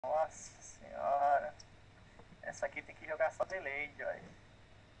Nossa senhora. Essa aqui tem que jogar só delay, Joy.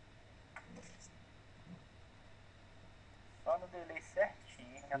 Só no delay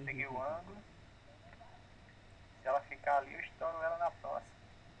certinho. Já peguei o ângulo. Se ela ficar ali, eu estouro ela na próxima.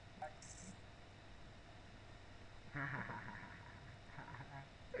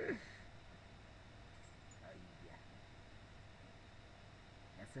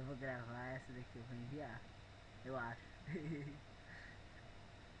 Essa eu vou gravar, essa daqui eu vou enviar. Eu acho.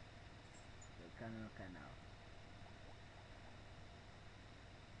 Colocar no meu canal.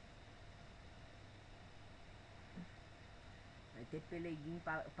 Vai ter peleguinho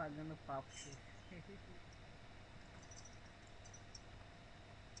pagando pau pra vocês.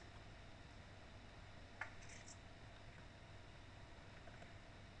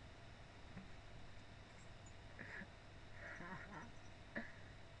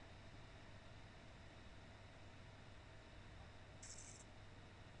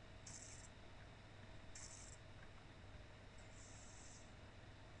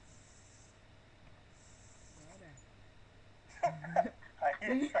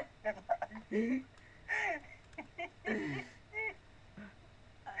 Aí sacanagem.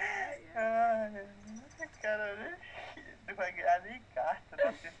 Ai, ai. Ai, cara, não vai ganhar nem carta, não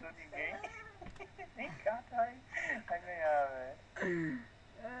acertou ninguém. Nem carta vai ganhar, velho.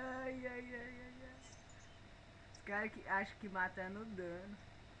 Ai, ai, ai, ai, ai. Os caras que acham que mata no dano.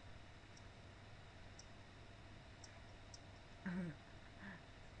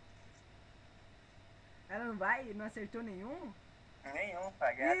 Ela não vai? Não acertou nenhum? Nenhum,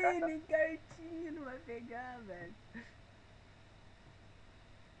 vai ganhar Ih, carta. nem cartinha, não vai pegar, velho.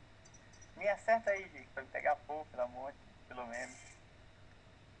 Me acerta aí, Gico, pra me pegar pouco, pelo menos.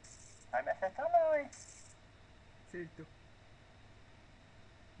 Vai me acertar não, hein. Acertou.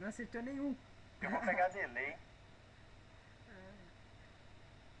 Não acertou nenhum. Eu vou pegar delay.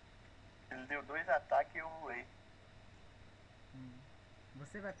 Ele deu 2 ataques e eu voei.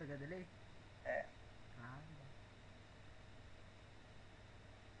 Você vai pegar delay? É. Ah,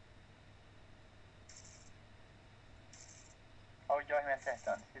 Olha o Jorge me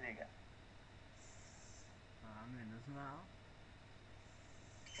acertando, se liga. menos mal.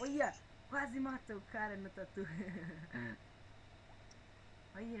 Olha, quase matou o cara no tatu.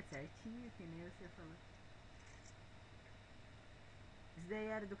 Olha, certinho, que nem você falou. Isso daí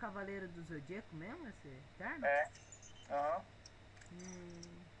era do Cavaleiro do Zodíaco mesmo, esse eterno? É. Aham.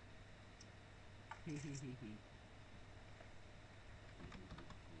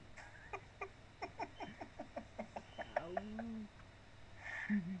 Au.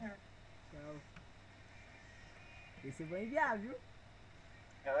 Tchau. Esse eu vou enviar, viu?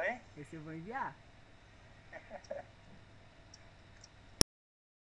 Oi? Esse eu vou enviar.